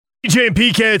DJ and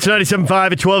PK, it's 97.5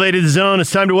 at 1280 The Zone. It's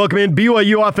time to welcome in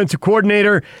BYU offensive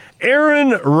coordinator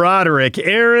Aaron Roderick.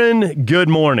 Aaron, good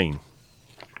morning.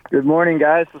 Good morning,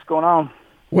 guys. What's going on?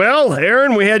 Well,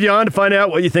 Aaron, we had you on to find out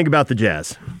what you think about the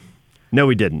Jazz. No,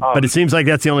 we didn't. But it seems like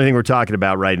that's the only thing we're talking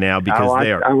about right now because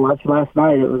they are. I watched last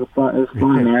night. It was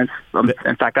fun, man.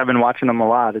 In fact, I've been watching them a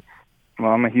lot.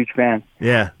 I'm a huge fan.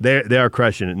 Yeah, they are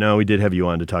crushing it. No, we did have you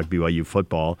on to talk BYU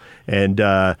football. And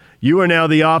you are now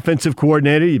the offensive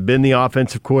coordinator. You've been the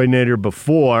offensive coordinator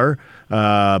before,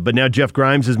 but now Jeff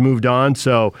Grimes has moved on.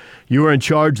 So you are in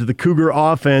charge of the Cougar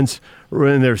offense.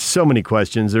 And there's so many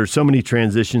questions. There's so many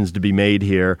transitions to be made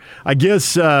here. I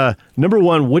guess, number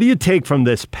one, what do you take from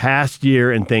this past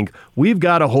year and think, we've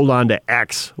got to hold on to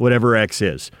X, whatever X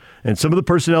is? And some of the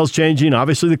personnel is changing.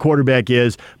 Obviously, the quarterback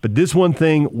is. But this one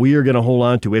thing we are going to hold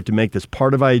on to. We have to make this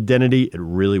part of our identity. It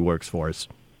really works for us.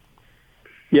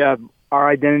 Yeah, our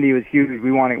identity was huge.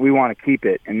 We want to keep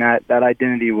it. And that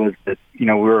identity was that,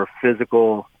 we're a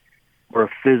physical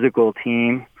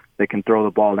team that can throw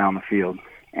the ball down the field.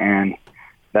 And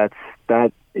that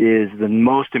is the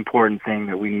most important thing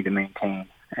that we need to maintain.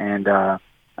 And that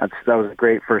was a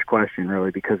great first question, really,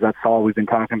 because that's all we've been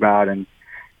talking about. And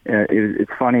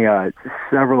it's funny,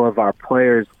 several of our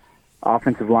players,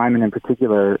 offensive linemen in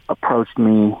particular, approached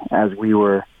me as we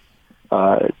were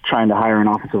trying to hire an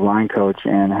offensive line coach,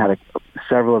 and had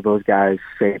several of those guys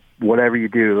say, whatever you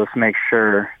do, let's make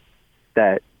sure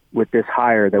that with this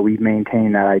hire that we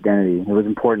maintain that identity. It was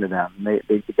important to them.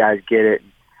 The guys get it.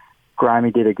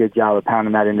 Grimy did a good job of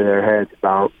pounding that into their heads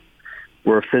about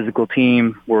we're a physical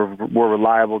team, we're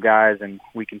reliable guys, and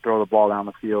we can throw the ball down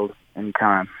the field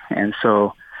anytime. And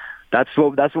so that's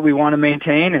what we want to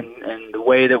maintain, and the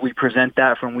way that we present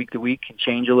that from week to week can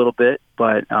change a little bit,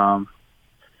 but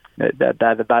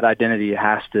that identity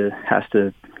has to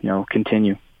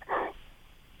continue.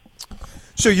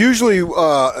 So usually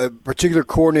a particular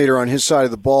coordinator on his side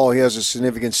of the ball, he has a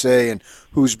significant say in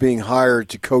who's being hired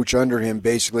to coach under him,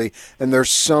 basically, and there's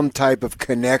some type of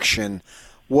connection.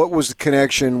 What was the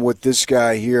connection with this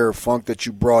guy here, Funk, that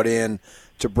you brought in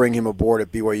to bring him aboard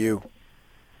at BYU?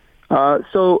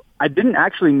 So I didn't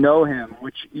actually know him,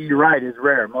 which you're right, is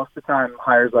rare. Most of the time,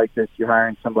 hires like this, you're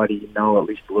hiring somebody you know at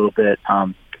least a little bit.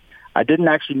 I didn't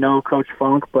actually know Coach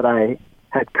Funk, but I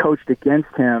had coached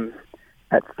against him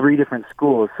at 3 different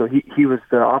schools. So he was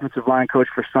the offensive line coach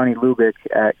for Sonny Lubick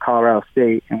at Colorado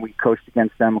State, and we coached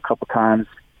against them a couple times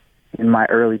in my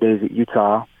early days at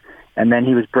Utah. And then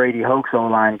he was Brady Hoke's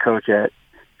O-line coach at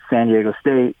San Diego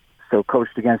State, so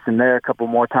coached against him there a couple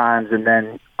more times, and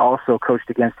then also coached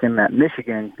against him at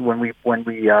Michigan when I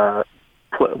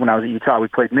was at Utah. We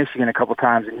played Michigan a couple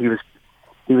times, and he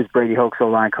was Brady Hoke's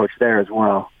O-line coach there as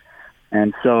well.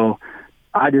 And so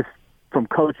from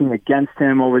coaching against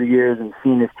him over the years and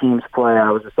seeing his teams play,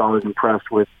 I was just always impressed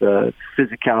with the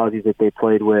physicality that they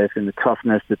played with and the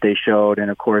toughness that they showed. And,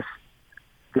 of course,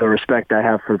 the respect I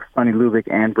have for Sonny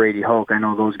Lubick and Brady Hoke. I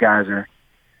know those guys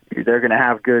they're going to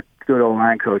have good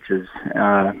O-line coaches.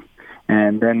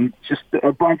 And then just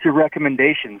a bunch of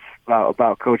recommendations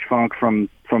about Coach Funk from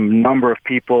a number of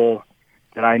people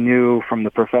that I knew from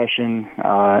the profession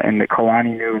and that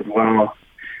Kalani knew as well.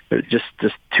 Just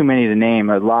too many to name.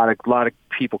 A lot of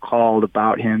people called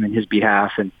about him and his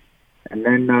behalf, and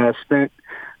then spent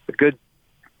a good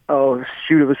it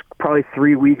was probably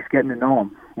 3 weeks getting to know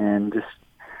him, and just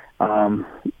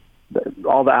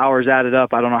all the hours added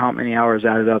up. I don't know how many hours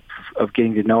added up of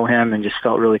getting to know him, and just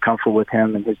felt really comfortable with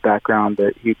him and his background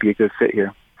that he'd be a good fit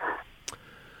here.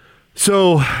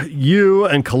 So you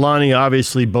and Kalani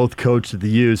obviously both coached at the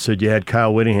U, so you had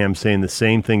Kyle Whittingham saying the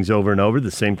same things over and over,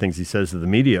 the same things he says to the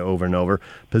media over and over.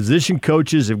 Position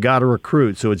coaches have got to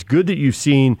recruit, so it's good that you've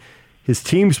seen his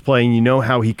teams play and you know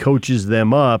how he coaches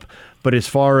them up, but as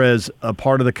far as a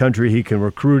part of the country he can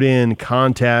recruit in,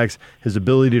 contacts, his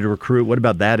ability to recruit, what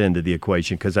about that end of the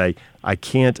equation? Because I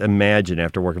can't imagine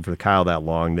after working for Kyle that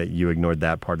long that you ignored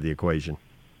that part of the equation.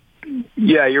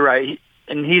 Yeah, you're right.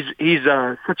 And he's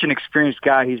such an experienced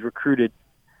guy. He's recruited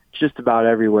just about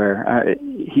everywhere.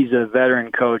 He's a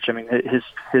veteran coach. I mean,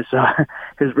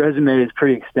 his resume is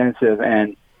pretty extensive,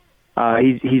 and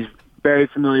he's very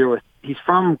familiar with. He's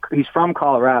from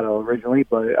Colorado originally,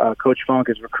 but Coach Funk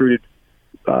has recruited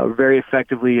very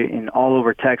effectively in all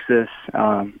over Texas.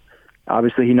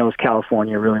 Obviously, he knows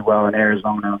California really well, and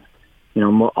Arizona,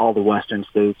 all the western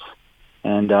states,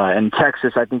 and in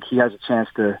Texas, I think he has a chance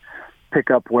to pick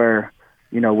up where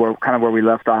we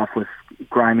left off with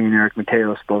Grimy and Eric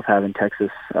Mateos both having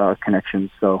Texas connections.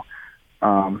 So,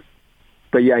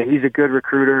 but yeah, he's a good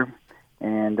recruiter,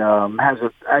 and has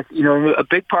a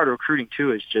big part of recruiting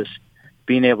too is just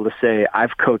being able to say,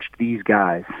 I've coached these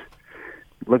guys.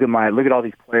 look at all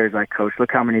these players I coach.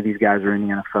 Look how many of these guys are in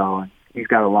the NFL. And he's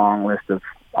got a long list of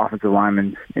offensive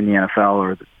linemen in the NFL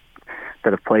or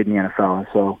that have played in the NFL. And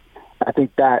so I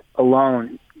think that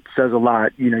alone says a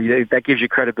lot. That gives you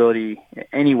credibility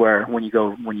anywhere when you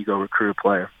go recruit a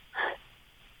player.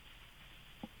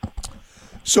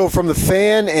 So from the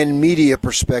fan and media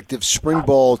perspective, spring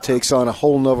ball takes on a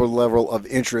whole nother level of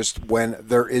interest when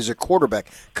there is a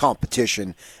quarterback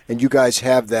competition, and you guys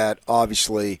have that,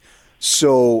 obviously.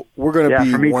 So we're going to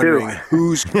be wondering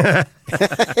who's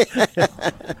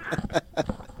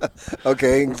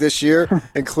okay this year,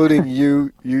 including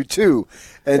you too.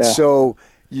 And so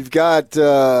you've got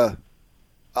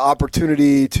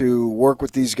opportunity to work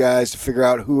with these guys to figure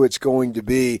out who it's going to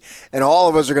be, and all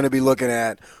of us are going to be looking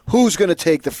at who's going to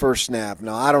take the first snap.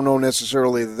 Now, I don't know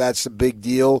necessarily that that's a big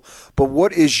deal, but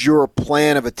what is your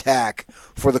plan of attack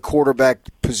for the quarterback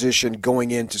position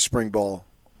going into spring ball?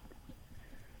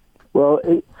 Well,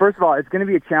 first of all, it's going to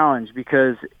be a challenge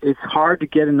because it's hard to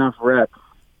get enough reps.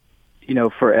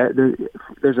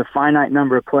 There's a finite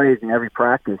number of plays in every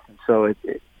practice, and so if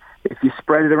you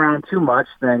spread it around too much,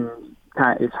 then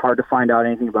it's hard to find out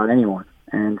anything about anyone.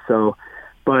 And so,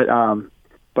 but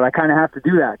I kind of have to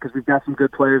do that because we've got some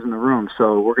good players in the room.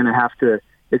 So it's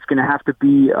going to have to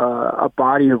be a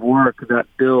body of work that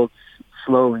builds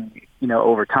slowly,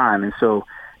 over time. And so,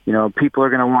 people are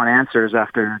going to want answers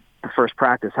after the first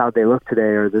practice, how'd they look today,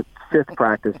 or the fifth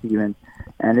practice even.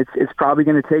 And it's probably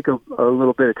going to take a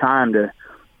little bit of time to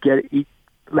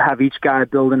have each guy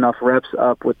build enough reps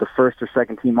up with the first or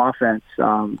second team offense,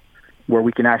 where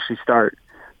we can actually start,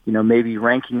 maybe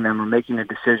ranking them or making a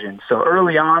decision. So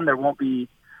early on, there won't be,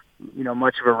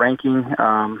 much of a ranking.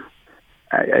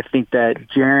 I think that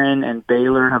Jaron and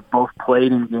Baylor have both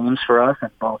played in games for us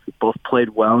and both played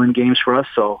well in games for us.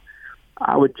 So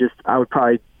I would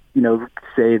probably,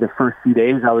 say the first few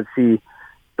days, I would see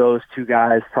those two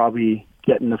guys probably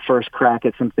getting the first crack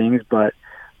at some things. But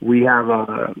we have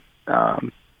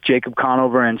Jacob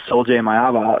Conover and Soljay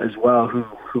Mayava as well,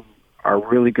 who are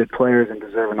really good players and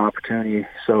deserve an opportunity.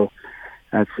 So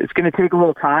it's going to take a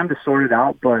little time to sort it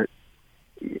out, but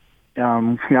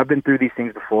I've been through these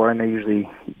things before, and you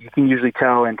can usually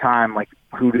tell in time like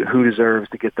who deserves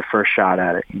to get the first shot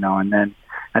at it, and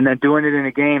then doing it in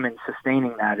a game and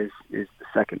sustaining that is the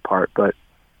second part. But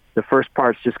the first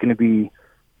part's just going to be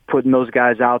putting those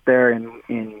guys out there and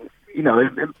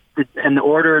the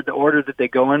order that they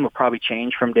go in will probably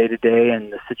change from day to day,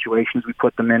 and the situations we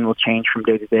put them in will change from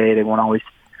day to day. They won't always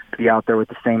be out there with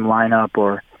the same lineup,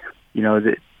 or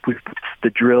the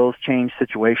drills change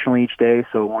situationally each day.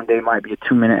 So one day might be a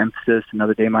 2-minute emphasis,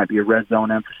 another day might be a red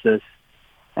zone emphasis,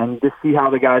 and just see how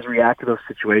the guys react to those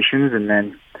situations. And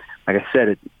then, like I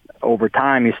said, over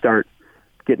time you start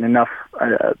getting a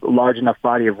large enough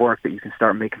body of work that you can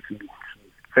start making some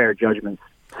fair judgments.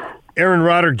 Aaron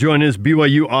Roderick joined us,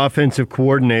 BYU offensive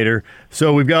coordinator.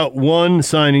 So we've got one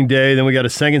signing day, then we got a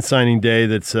second signing day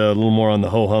that's a little more on the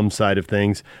ho-hum side of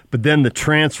things. But then the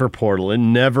transfer portal, it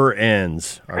never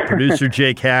ends. Our producer,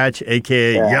 Jake Hatch,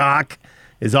 a.k.a. Yak,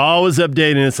 is always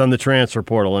updating us on the transfer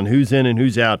portal and who's in and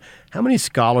who's out. How many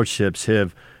scholarships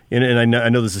have – and I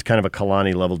know this is kind of a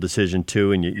Kalani-level decision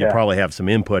too, and you probably have some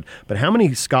input, but how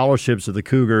many scholarships are the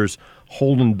Cougars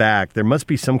holding back? There must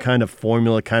be some kind of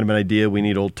formula, kind of an idea. We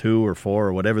need 2 or 4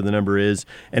 or whatever the number is.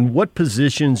 And what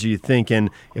positions are you thinking,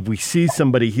 if we see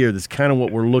somebody here, that's kind of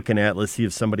what we're looking at, let's see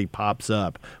if somebody pops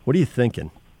up. What are you thinking?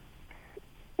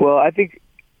 Well, I think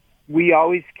Kalani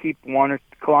always keeps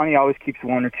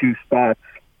 1 or 2 spots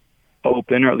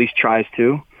open, or at least tries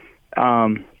to.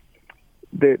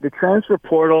 The transfer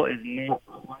portal is not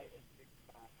quite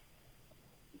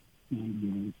as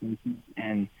big,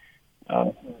 and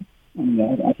I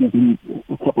think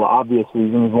a couple of obvious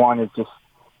reasons. One is just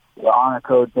the honor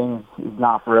code thing is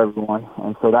not for everyone,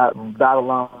 and so that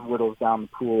alone whittles down the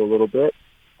pool a little bit.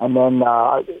 And then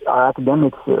our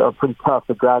academics are pretty tough.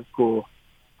 The grad school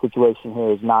situation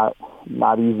here is not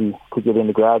easy to get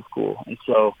into grad school, and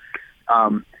so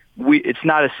it's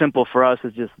not as simple for us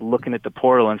as just looking at the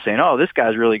portal and saying, oh, this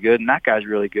guy's really good and that guy's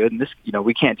really good, and this,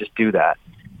 we can't just do that.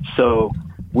 So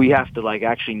we have to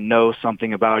actually know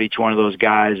something about each one of those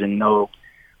guys and know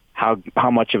how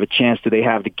much of a chance do they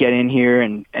have to get in here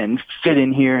and fit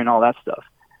in here and all that stuff.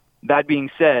 That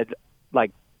being said,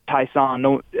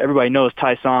 Tyson, everybody knows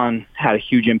Tyson had a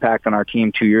huge impact on our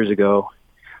team 2 years ago.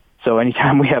 So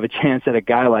anytime we have a chance at a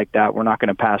guy like that, we're not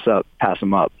going to pass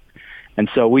him up. And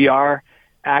so we are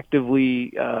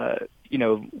actively,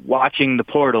 watching the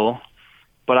portal,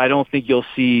 but I don't think you're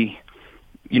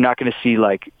not going to see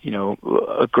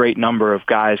a great number of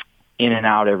guys in and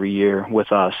out every year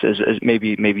with us as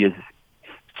maybe as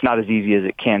it's not as easy as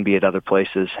it can be at other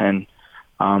places. And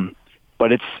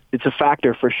but it's a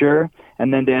factor for sure.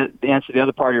 And then to answer the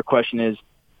other part of your question is,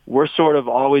 we're sort of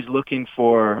always looking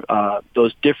for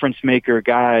those difference maker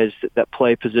guys that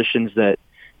play positions that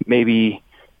maybe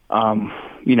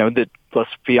that,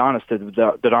 let's be honest,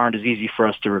 that aren't as easy for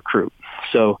us to recruit.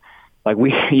 So like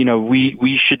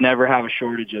we should never have a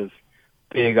shortage of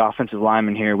big offensive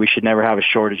linemen here. We should never have a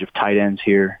shortage of tight ends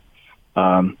here.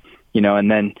 But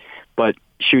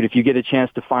shoot, if you get a chance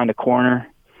to find a corner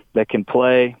that can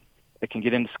play, that can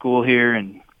get into school here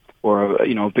or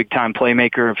a big time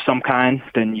playmaker of some kind,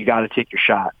 then you got to take your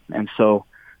shot. And so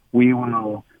we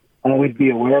will always be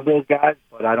aware of those guys,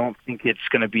 but I don't think it's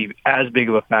going to be as big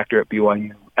of a factor at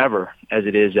BYU ever as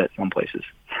it is at some places.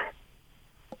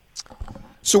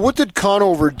 So what did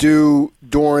Conover do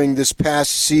during this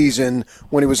past season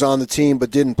when he was on the team but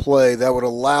didn't play that would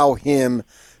allow him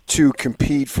to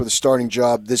compete for the starting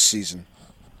job this season?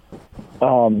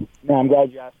 I'm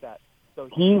glad you asked that. So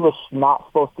he was not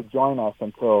supposed to join us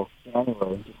until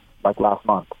January, like last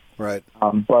month. Right.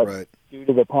 But due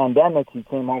to the pandemic, he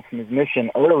came home from his mission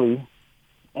early,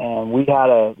 and we had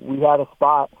a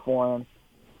spot for him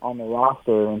on the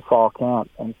roster in fall camp,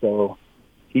 and so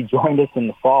he joined us in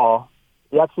the fall.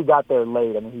 He actually got there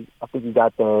late. I think he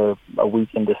got there a week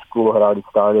into school had already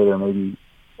started, or maybe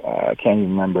I can't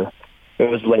even remember. It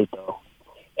was late though,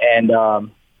 and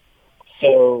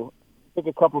so it took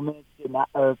a couple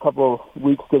of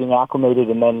weeks getting acclimated,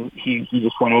 and then he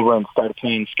just went over and started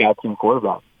playing scout team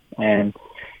quarterback, and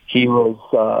he was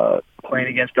playing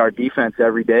against our defense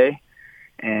every day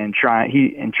and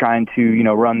trying to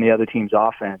run the other team's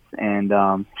offense, and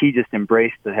he just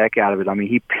embraced the heck out of it. I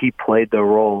mean, he played the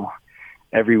role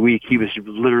every week. He was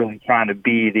literally trying to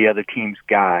be the other team's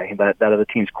guy, that other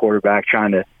team's quarterback,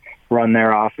 trying to run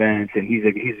their offense, and he's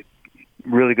a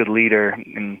really good leader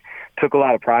and took a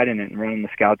lot of pride in it and running the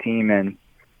scout team. And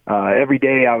every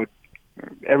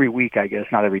week I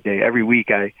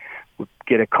would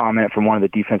get a comment from one of the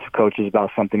defensive coaches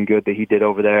about something good that he did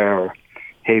over there, or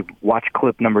hey, watch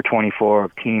clip number 24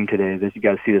 of team today. You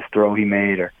got to see this throw he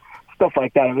made, or stuff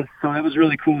like that. It was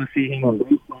really cool to see him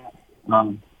embrace that.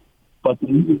 But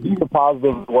the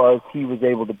positive was he was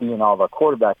able to be in all of our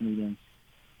quarterback meetings,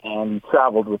 and he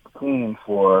traveled with the team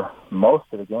for most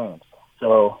of the games.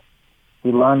 So he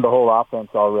learned the whole offense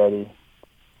already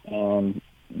and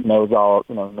knows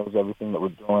everything that we're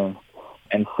doing.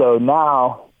 And so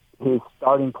now his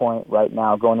starting point right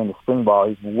now going into spring ball,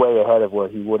 he's way ahead of where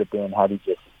he would have been had he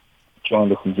just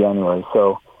joined us in January.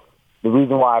 So the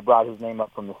reason why I brought his name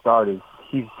up from the start is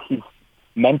he's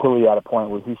mentally at a point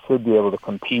where he should be able to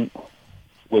compete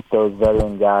with those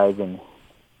veteran guys. And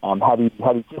had he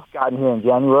just gotten here in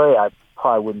January, I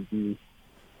probably wouldn't be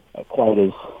quite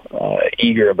as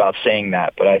eager about saying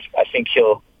that. But I think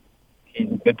he's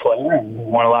a good player and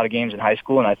won a lot of games in high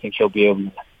school, and I think he'll be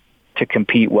able to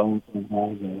compete well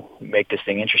and make this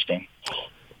thing interesting.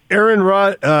 Aaron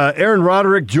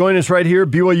Roderick, join us right here,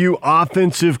 BYU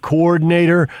offensive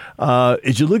coordinator.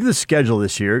 As you look at the schedule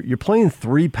this year, you're playing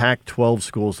 3 Pac-12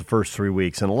 schools the first 3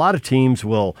 weeks, and a lot of teams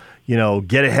will,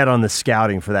 get ahead on the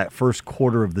scouting for that first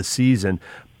quarter of the season.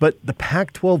 But the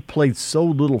Pac-12 played so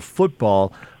little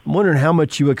football. I'm wondering how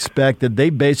much you expect that they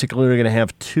basically are going to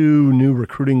have 2 new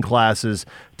recruiting classes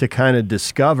to kind of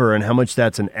discover, and how much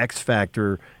that's an X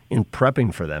factor in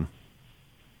prepping for them.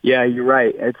 Yeah, you're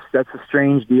right. That's a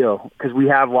strange deal because we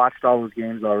have watched all those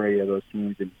games already of those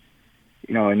teams, and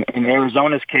in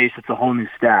Arizona's case, it's a whole new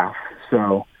staff.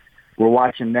 So we're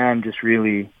watching them just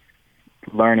really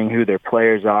learning who their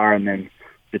players are, and then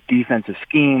the defensive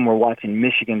scheme. We're watching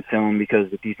Michigan film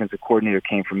because the defensive coordinator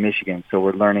came from Michigan, so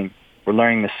we're learning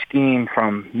the scheme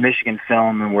from Michigan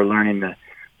film, and we're learning the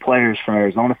players from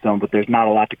Arizona film. But there's not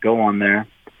a lot to go on there.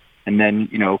 And then,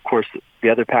 of course,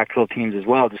 the other Pac-12 teams as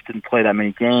well just didn't play that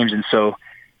many games. And so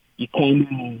you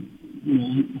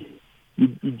you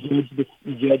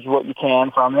judge what you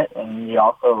can from it. And you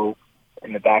also,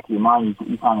 in the back of your mind,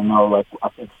 you kind of know, like, I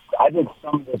think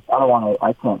some of this,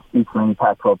 I can't speak for any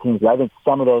Pac-12 teams, but I think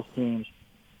some of those teams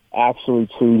actually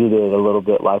treated it a little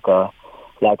bit like an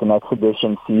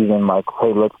exhibition season, like,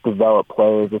 hey, let's develop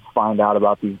players, let's find out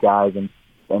about these guys and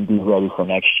be ready for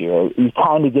next year. You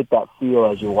kind of get that feel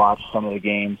as you watch some of the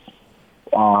games.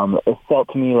 It felt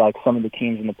to me like some of the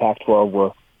teams in the Pac-12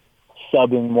 were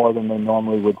subbing more than they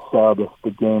normally would sub if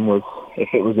it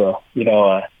was a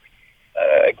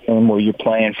game where you're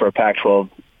playing for a Pac-12,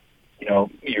 your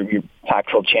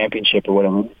Pac-12 championship or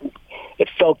whatever. It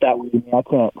felt that way to me. I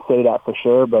can't say that for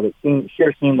sure, but it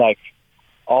sure seemed like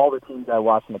all the teams I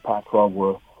watched in the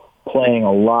Pac-12 playing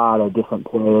a lot of different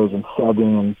players and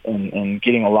subbing and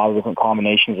getting a lot of different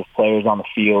combinations of players on the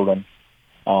field. And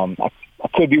I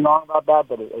could be wrong about that,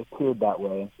 but it appeared that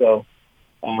way. So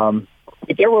but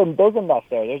there's enough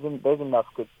there. There's enough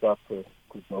good stuff to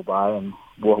go by, and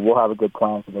we'll have a good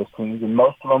plan for those teams. And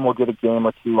most of them will get a game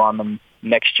or two on them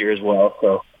next year as well.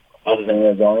 So other than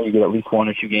Arizona, you get at least 1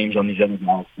 or 2 games on these other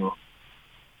guys.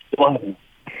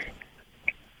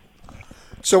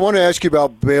 So I want to ask you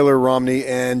about Baylor Romney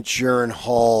and Jaron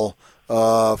Hall.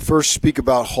 First, speak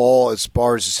about Hall as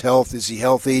far as his health. Is he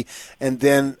healthy? And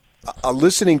then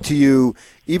listening to you,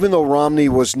 even though Romney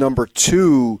was number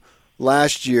 2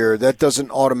 last year, that doesn't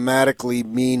automatically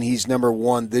mean he's number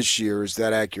 1 this year. Is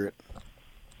that accurate?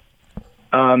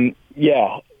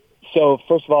 Yeah. So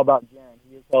first of all, about Jaron,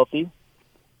 he is healthy.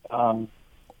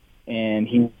 And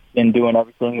he's been doing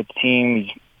everything with the team.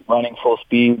 He's running full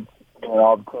speed, doing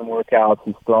all the team workouts.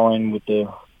 He's throwing with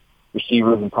the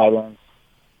receivers and tight ends.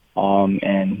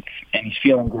 And he's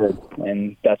feeling good,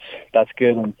 and that's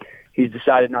good. And he's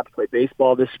decided not to play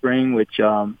baseball this spring, which,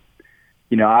 I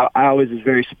always was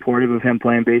very supportive of him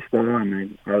playing baseball. I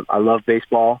mean, I love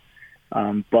baseball,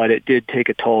 but it did take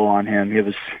a toll on him.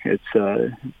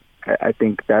 I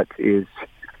think that is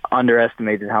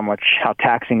underestimated how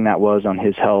taxing that was on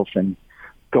his health, and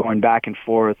going back and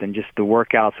forth, and just the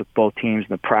workouts with both teams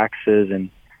and the practices. And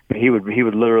he would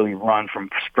literally run from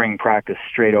spring practice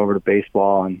straight over to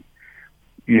baseball, and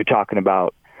you're talking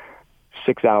about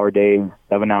 6-hour days,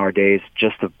 7-hour days,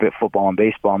 just a bit football and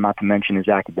baseball, not to mention his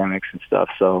academics and stuff.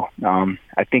 So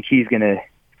I think he's going to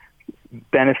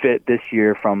benefit this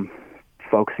year from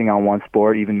focusing on one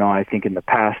sport, even though I think in the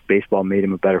past baseball made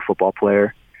him a better football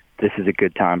player. This is a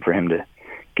good time for him to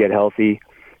get healthy.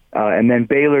 And then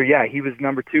Baylor, he was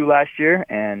number 2 last year,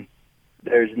 and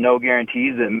there's no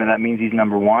guarantees that means he's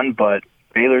number 1, but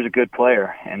Baylor's a good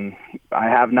player, and I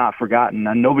have not forgotten,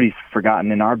 and nobody's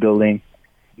forgotten in our building,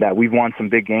 that we've won some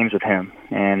big games with him,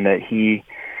 and that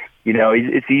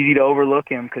it's easy to overlook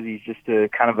him because he's just a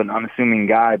kind of an unassuming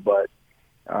guy, but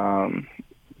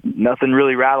nothing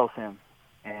really rattles him.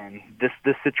 And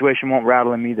this situation won't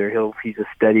rattle him either. He's a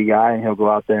steady guy, and he'll go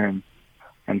out there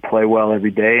and play well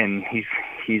every day, and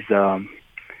he's a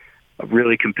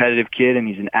really competitive kid, and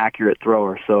he's an accurate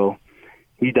thrower. So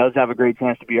he does have a great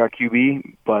chance to be our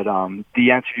QB, but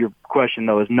the answer to your question,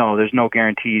 though, is no. There's no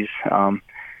guarantees.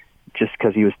 Just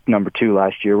because he was number 2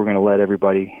 last year, we're going to let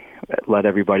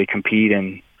everybody compete.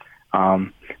 And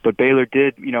but Baylor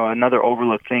did, another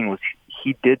overlooked thing was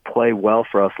he did play well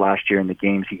for us last year in the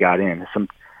games he got in. A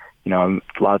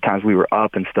lot of times we were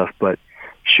up and stuff, but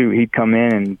shoot, he'd come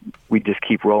in and we'd just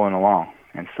keep rolling along.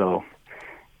 And so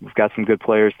we've got some good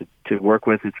players to work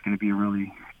with. It's going to be a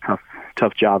really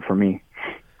tough job for me.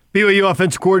 BYU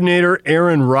offense coordinator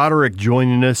Aaron Roderick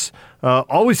joining us.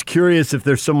 Always curious if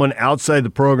there's someone outside the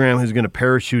program who's going to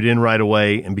parachute in right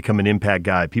away and become an impact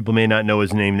guy. People may not know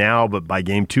his name now, but by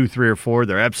game 2, 3, or 4,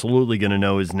 they're absolutely going to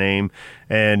know his name.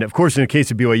 And, of course, in the case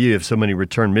of BYU, you have so many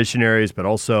return missionaries, but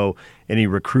also any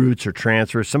recruits or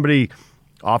transfers, somebody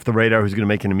off the radar who's going to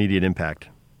make an immediate impact.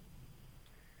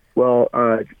 Well,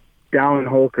 Dallin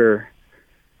Holker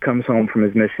comes home from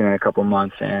his mission in a couple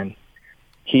months, and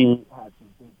he had some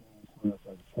big games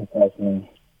as a freshman.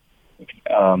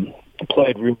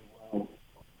 Played really well,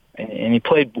 and he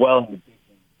played well in the big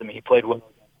games. I mean, he played well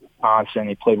against Wisconsin.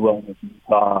 He played well against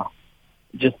Utah.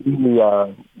 Just really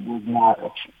was not.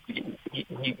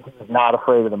 He was not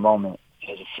afraid of the moment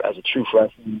as a true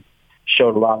freshman.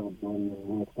 Showed a lot of ability, and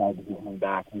we're excited to get him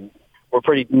back. We're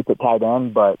pretty deep at tight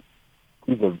end, but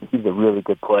he's a really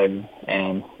good player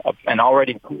and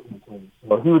already proven player.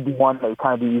 So he would be one that would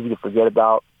kind of be easy to forget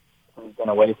about. He's been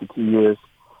away for 2 years.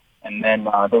 And then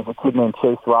there's a kid named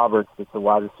Chase Roberts that's a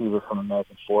wide receiver from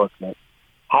American Fork that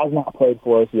has not played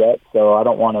for us yet, so I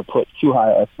don't want to put too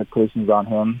high expectations on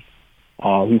him.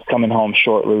 He's coming home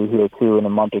shortly here, too, in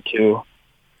a month or two.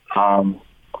 And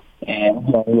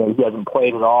he hasn't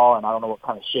played at all, and I don't know what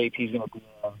kind of shape he's going to be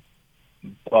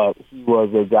in. But he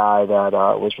was a guy that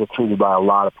was recruited by a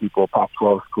lot of people,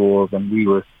 Pac-12 schools, and we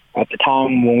were, at the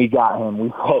time when we got him, we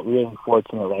felt really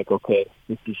fortunate, like, okay,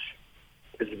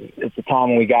 it's the time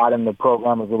when we got him, the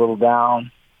program was a little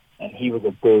down, and he was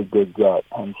a big get.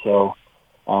 And so,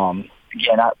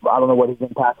 again, I don't know what his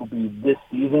impact will be this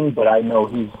season, but I know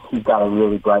he's got a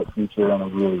really bright future and a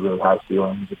really, really high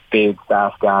ceiling. He's a big,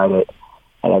 fast guy that,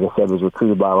 like I said, was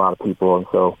recruited by a lot of people. And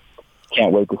so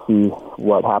can't wait to see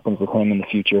what happens with him in the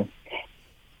future.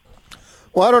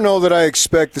 Well, I don't know that I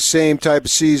expect the same type of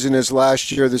season as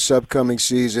last year, this upcoming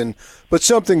season, but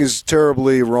something is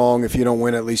terribly wrong if you don't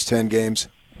win at least 10 games.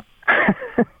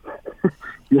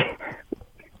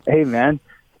 Hey, man,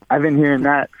 I've been hearing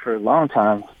that for a long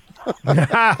time.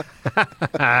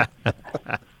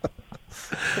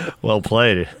 Well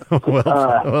played.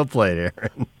 Well played,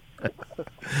 Aaron.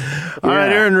 All right,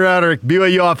 Aaron Roderick,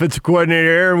 BYU offensive coordinator.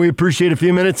 Aaron, we appreciate a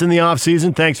few minutes in the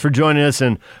offseason. Thanks for joining us,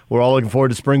 and we're all looking forward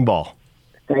to spring ball.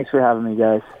 Thanks for having me,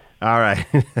 guys. All right.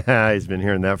 He's been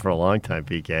hearing that for a long time,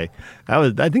 PK.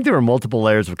 I think there were multiple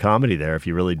layers of comedy there if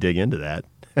you really dig into that.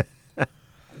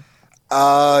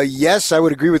 Yes, I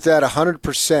would agree with that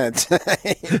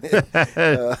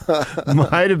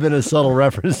 100%. Might have been a subtle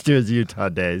reference to his Utah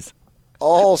days.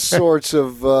 All sorts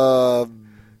of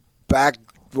backroom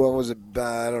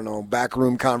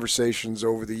conversations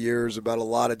over the years about a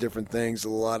lot of different things, a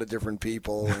lot of different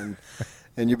people,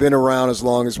 and you've been around as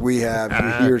long as we have.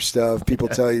 You hear stuff, people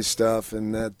tell you stuff,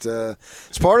 and that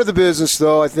it's part of the business.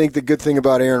 Though I think the good thing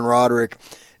about Aaron Roderick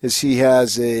is he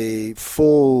has a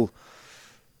full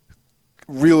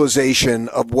realization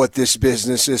of what this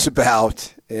business is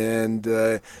about, and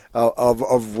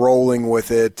of rolling with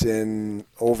it and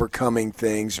overcoming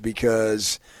things,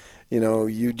 because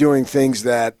you're doing things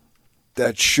that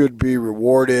should be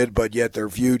rewarded, but yet they're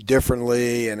viewed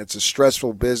differently, and it's a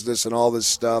stressful business and all this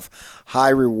stuff. High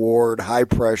reward, high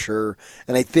pressure,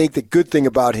 and I think the good thing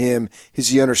about him is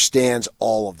he understands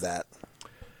all of that.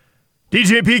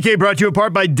 DJ PK brought to you in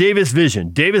part by Davis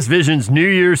Vision. Davis Vision's New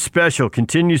Year's special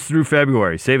continues through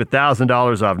February. Save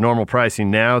 $1,000 off normal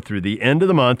pricing now through the end of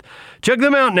the month. Check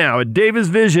them out now at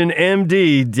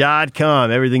davisvisionmd.com.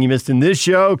 Everything you missed in this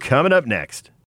show coming up next.